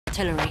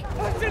artillery.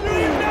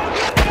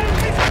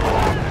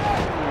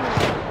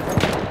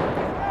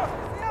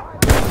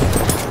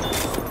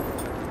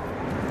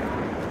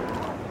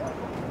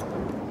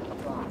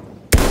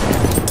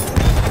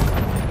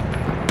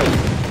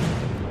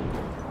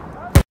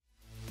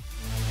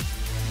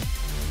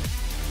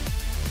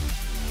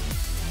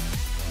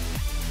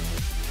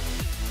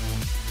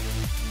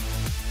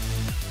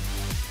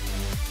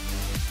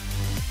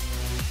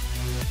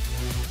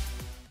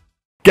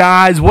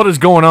 Guys, what is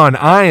going on?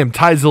 I am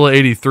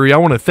Tyzilla83. I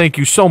want to thank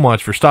you so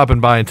much for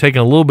stopping by and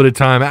taking a little bit of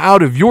time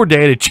out of your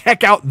day to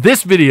check out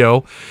this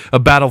video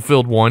of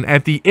Battlefield 1.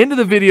 At the end of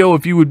the video,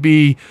 if you would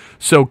be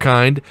so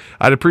kind,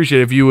 I'd appreciate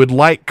it if you would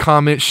like,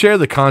 comment, share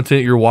the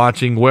content you're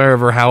watching,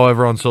 wherever,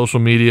 however, on social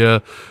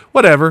media,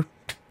 whatever.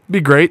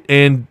 Be great.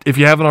 And if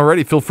you haven't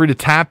already, feel free to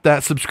tap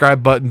that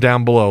subscribe button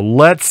down below.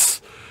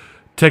 Let's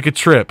take a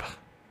trip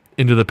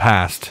into the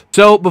past.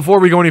 So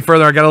before we go any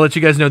further, I gotta let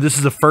you guys know this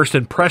is a first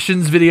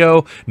impressions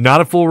video, not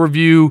a full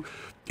review.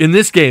 In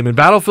this game, in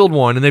Battlefield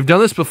 1, and they've done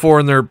this before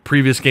in their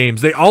previous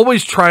games, they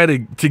always try to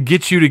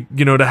get you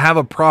to, to have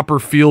a proper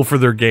feel for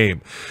their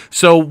game.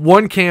 So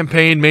one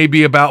campaign may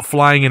be about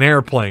flying an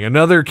airplane,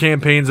 another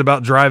campaign's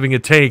about driving a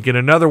tank, and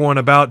another one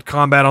about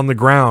combat on the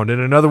ground,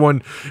 and another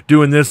one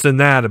doing this and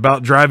that,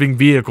 about driving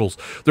vehicles.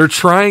 They're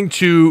trying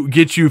to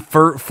get you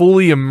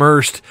fully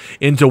immersed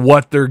into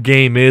what their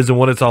game is and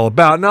what it's all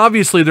about. And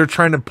obviously, they're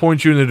trying to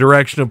point you in the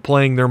direction of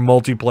playing their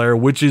multiplayer,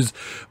 which is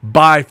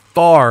by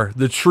far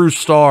the true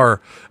star,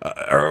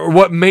 or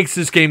what makes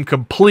this game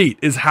complete,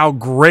 is how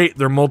great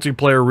their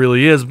multiplayer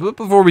really is. But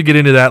before we get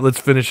into that, let's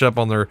finish up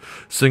on their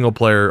single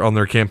player, on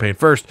their campaign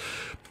first.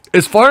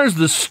 As far as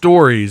the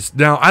stories,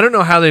 now I don't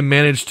know how they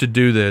managed to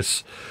do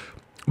this,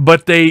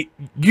 but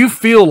you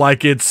feel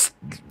like it's,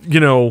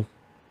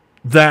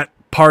 that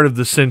part of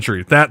the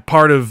century, that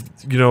part of,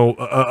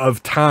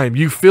 of time.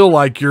 You feel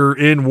like you're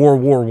in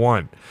World War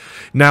I.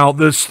 Now,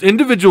 the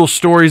individual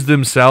stories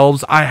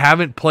themselves, I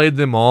haven't played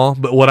them all,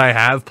 but what I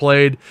have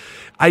played,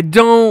 I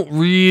don't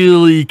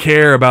really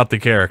care about the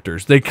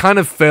characters. They kind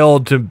of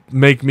failed to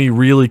make me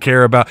really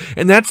care about,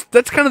 and that's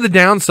kind of the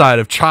downside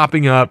of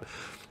chopping up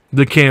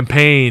the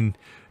campaign,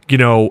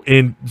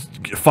 in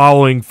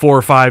following 4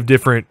 or 5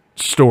 different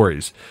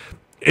stories.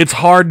 It's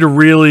hard to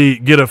really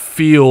get a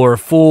feel or a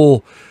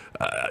full,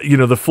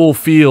 the full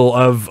feel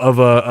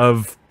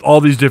of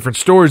all these different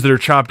stories that are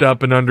chopped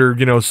up in under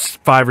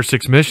 5 or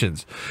 6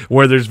 missions,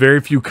 where there's very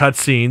few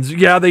cutscenes.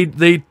 Yeah,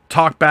 they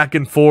talk back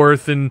and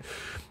forth, and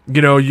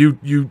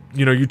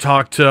you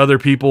talk to other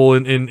people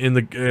in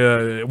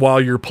the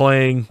while you're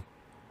playing.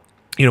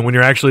 When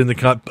you're actually in the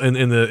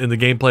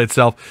gameplay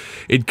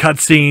itself, in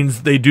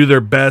cutscenes, they do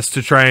their best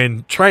to try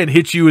and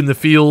hit you in the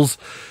feels,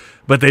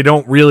 but they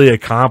don't really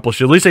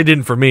accomplish it. At least they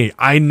didn't for me.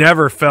 I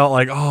never felt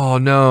like, oh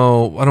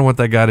no, I don't want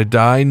that guy to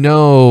die.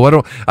 No, I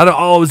don't.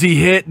 Oh, was he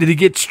hit? Did he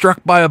get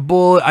struck by a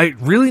bullet? I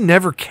really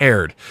never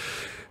cared.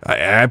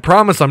 I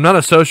promise I'm not a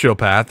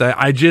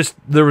sociopath.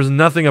 There was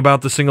nothing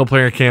about the single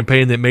player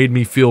campaign that made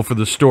me feel for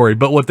the story.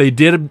 But what they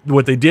did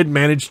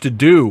manage to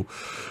do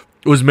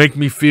was make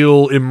me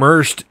feel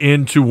immersed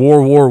into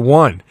World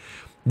War I.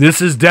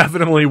 This is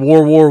definitely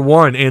World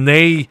War I, and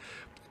they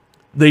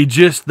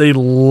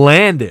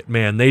land it,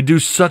 man. They do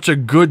such a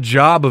good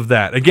job of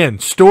that. Again,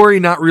 story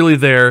not really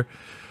there,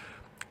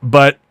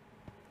 but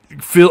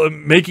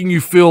making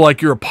you feel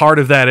like you're a part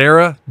of that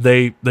era.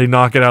 They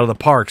knock it out of the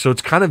park. So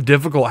it's kind of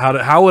difficult.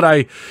 How would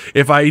I,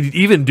 if I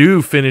even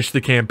do finish the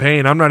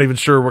campaign, I'm not even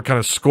sure what kind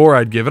of score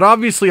I'd give it.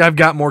 Obviously, I've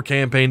got more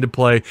campaign to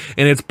play,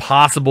 and it's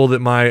possible that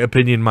my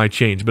opinion might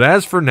change. But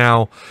as for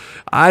now,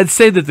 I'd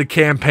say that the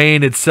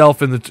campaign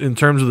itself, in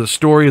terms of the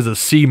story, is a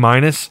C-.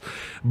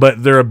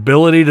 But their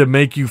ability to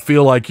make you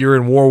feel like you're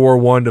in World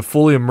War I, to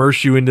fully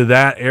immerse you into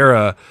that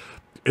era,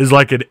 is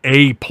like an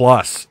A+.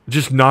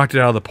 Just knocked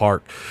it out of the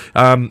park.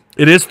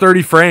 It is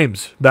 30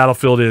 frames.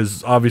 Battlefield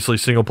is obviously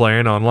single player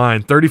and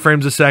online. 30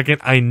 frames a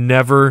second. I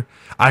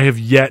have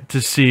yet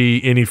to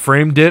see any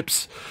frame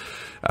dips.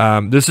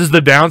 This is the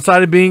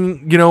downside of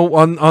being,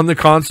 on the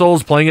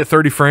consoles, playing at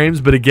 30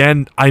 frames. But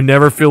again, I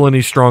never feel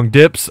any strong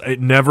dips. It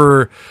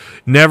never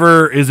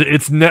is.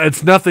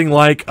 It's nothing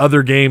like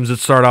other games that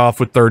start off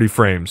with 30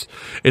 frames.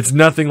 It's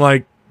nothing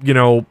like,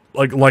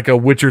 like a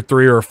Witcher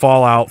 3 or a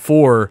Fallout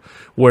 4,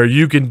 where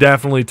you can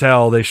definitely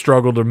tell they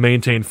struggle to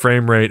maintain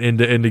frame rate and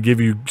to give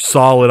you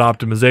solid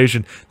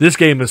optimization. This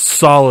game is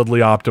solidly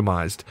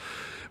optimized.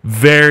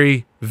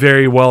 Very,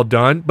 very well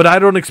done. But I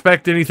don't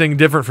expect anything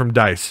different from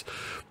DICE.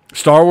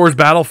 Star Wars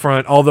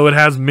Battlefront, although it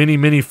has many,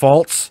 many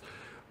faults,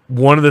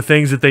 one of the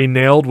things that they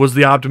nailed was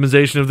the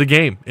optimization of the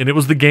game. And it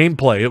was the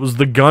gameplay. It was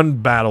the gun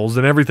battles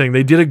and everything.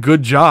 They did a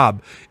good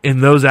job in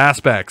those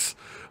aspects.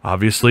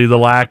 Obviously, the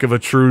lack of a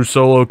true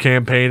solo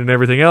campaign and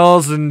everything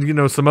else,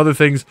 and, some other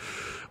things.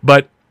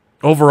 But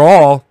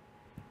overall,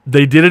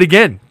 they did it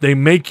again. They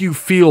make you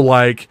feel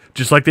like,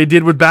 just like they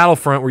did with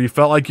Battlefront, where you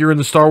felt like you're in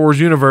the Star Wars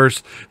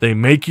universe, they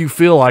make you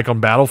feel like on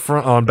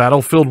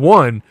Battlefield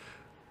 1,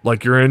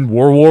 like you're in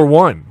World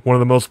War I. One of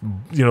the most,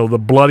 the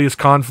bloodiest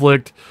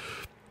conflict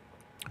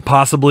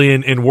possibly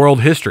in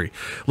world history.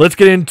 Let's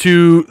get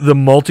into the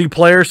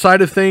multiplayer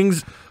side of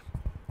things.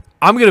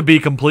 I'm going to be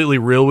completely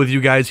real with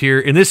you guys here,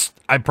 and this,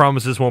 I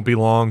promise this won't be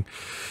long.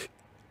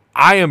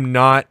 I am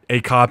not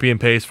a copy and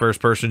paste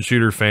first-person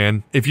shooter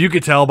fan. If you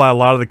could tell by a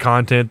lot of the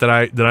content that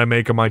I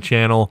make on my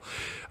channel,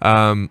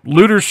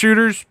 looter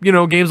shooters, you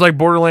know, games like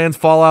Borderlands,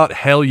 Fallout,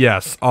 hell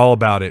yes, all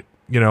about it.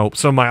 You know,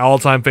 some of my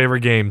all-time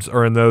favorite games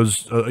are in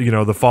those, you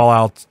know, the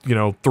Fallout,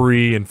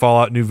 3 and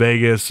Fallout New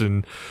Vegas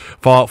and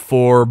Fallout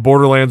 4,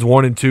 Borderlands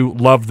 1 and 2,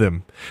 love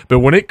them. But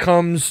when it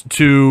comes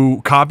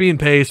to copy and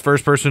paste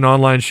first-person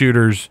online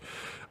shooters,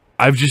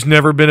 I've just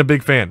never been a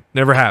big fan.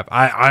 Never have.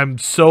 I'm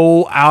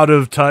so out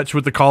of touch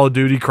with the Call of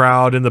Duty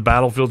crowd and the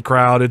Battlefield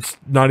crowd, it's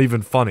not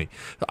even funny.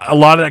 A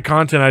lot of that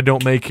content I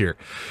don't make here.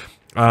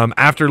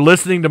 After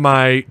listening to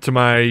my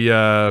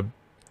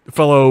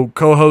fellow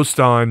co-host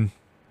on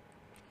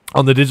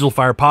the Digital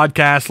Fire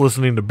podcast,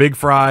 listening to Big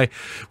Fry,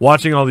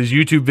 watching all these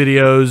YouTube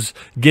videos,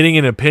 getting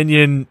an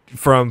opinion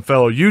from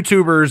fellow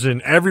YouTubers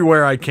and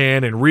everywhere I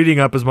can, and reading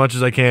up as much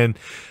as I can,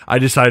 I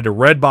decided to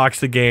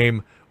Redbox the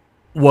game.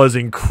 Was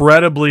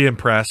incredibly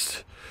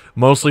impressed,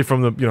 mostly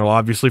from the,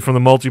 obviously from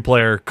the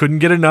multiplayer. Couldn't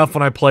get enough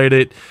when I played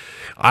it.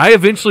 I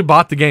eventually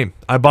bought the game.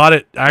 I bought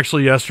it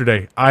actually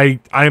yesterday.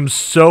 I am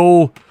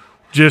so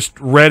just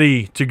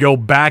ready to go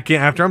back in.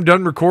 After I'm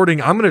done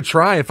recording, I'm going to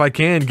try, if I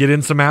can, get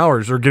in some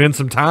hours or get in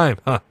some time.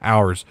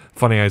 Hours.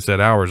 Funny I said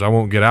hours. I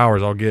won't get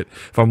hours. I'll get,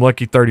 if I'm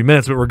lucky, 30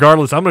 minutes. But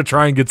regardless, I'm going to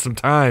try and get some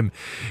time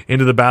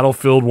into the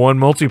Battlefield 1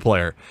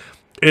 multiplayer.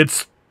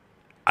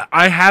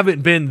 I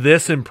haven't been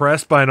this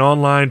impressed by an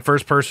online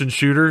first-person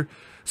shooter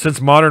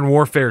since Modern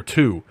Warfare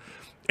 2.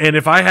 And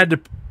if I had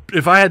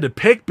to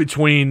pick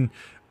between,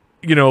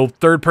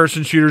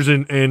 third-person shooters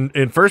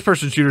and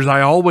first-person shooters,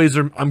 I'm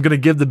going to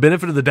give the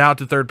benefit of the doubt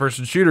to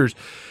third-person shooters.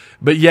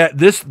 But yet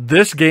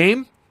this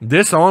game,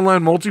 this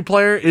online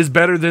multiplayer, is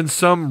better than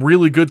some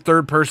really good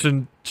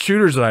third-person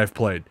shooters that I've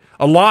played.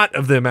 A lot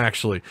of them,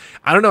 actually.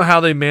 I don't know how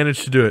they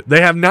managed to do it.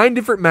 They have 9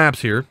 different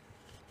maps here.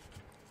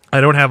 I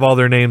don't have all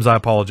their names. I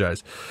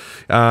apologize.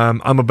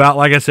 I'm about,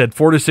 like I said,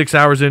 4 to 6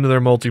 hours into their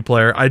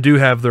multiplayer. I do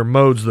have their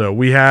modes, though.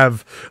 We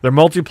have their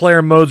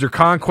multiplayer modes are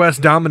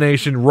Conquest,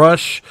 Domination,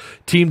 Rush,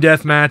 Team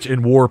Deathmatch,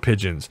 and War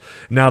Pigeons.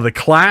 Now, the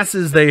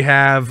classes they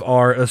have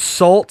are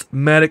Assault,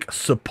 Medic,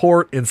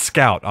 Support, and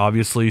Scout.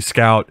 Obviously,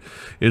 Scout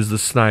is the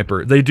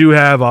sniper. They do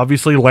have,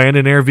 obviously, land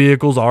and air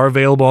vehicles are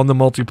available on the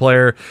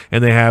multiplayer,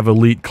 and they have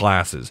elite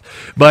classes.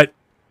 But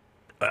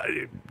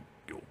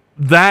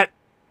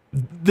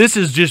this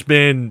has just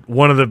been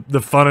one of the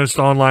funnest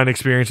online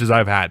experiences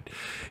I've had.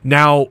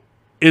 Now,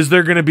 is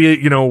there going to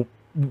be,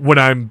 when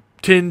I'm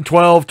 10,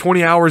 12,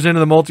 20 hours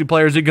into the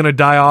multiplayer, is it going to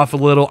die off a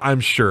little?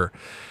 I'm sure.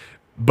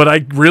 But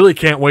I really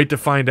can't wait to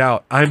find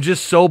out. I'm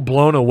just so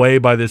blown away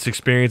by this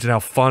experience and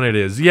how fun it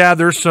is. Yeah,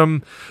 there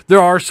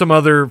are some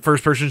other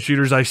first-person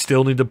shooters I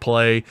still need to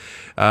play.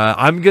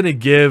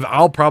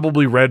 I'll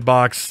probably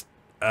Redbox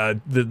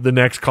the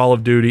next Call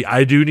of Duty.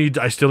 I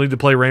still need to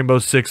play Rainbow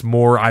Six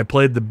more. I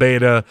played the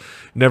beta,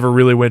 never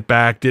really went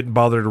back, didn't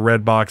bother to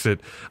Redbox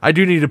it. I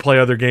do need to play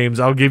other games,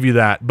 I'll give you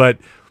that. But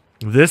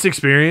this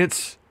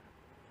experience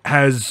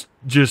has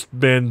just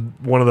been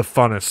one of the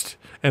funnest.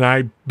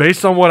 And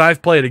based on what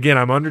I've played, again,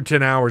 I'm under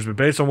 10 hours, but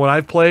based on what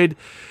I've played,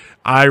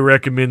 I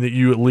recommend that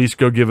you at least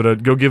go give it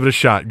a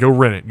shot. Go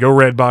rent it. Go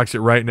Redbox it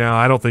right now.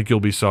 I don't think you'll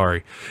be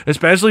sorry.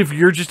 Especially if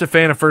you're just a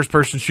fan of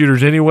first-person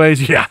shooters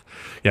anyways. Yeah,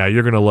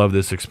 you're going to love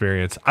this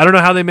experience. I don't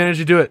know how they manage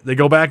to do it. They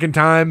go back in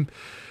time,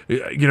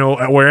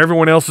 where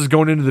everyone else is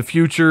going into the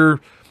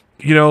future.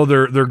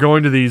 They're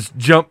going to these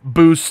jump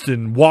boosts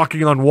and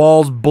walking on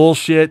walls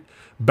bullshit.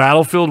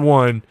 Battlefield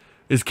 1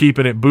 is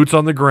keeping it boots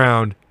on the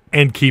ground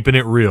and keeping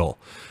it real.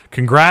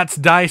 Congrats,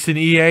 DICE and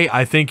EA.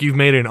 I think you've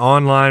made an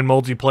online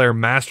multiplayer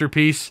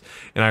masterpiece,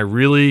 and I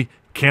really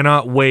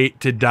cannot wait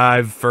to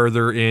dive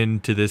further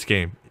into this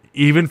game.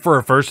 Even for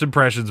a first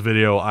impressions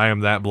video, I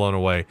am that blown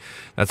away.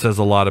 That says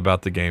a lot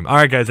about the game. All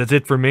right, guys, that's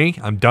it for me.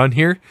 I'm done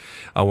here.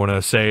 I want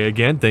to say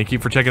again, thank you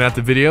for checking out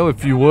the video.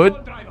 If you would,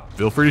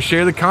 feel free to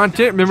share the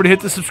content. Remember to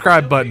hit the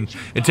subscribe button.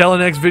 Until the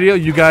next video,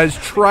 you guys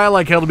try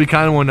like hell to be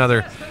kind to one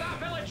another.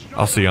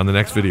 I'll see you on the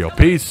next video.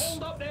 Peace.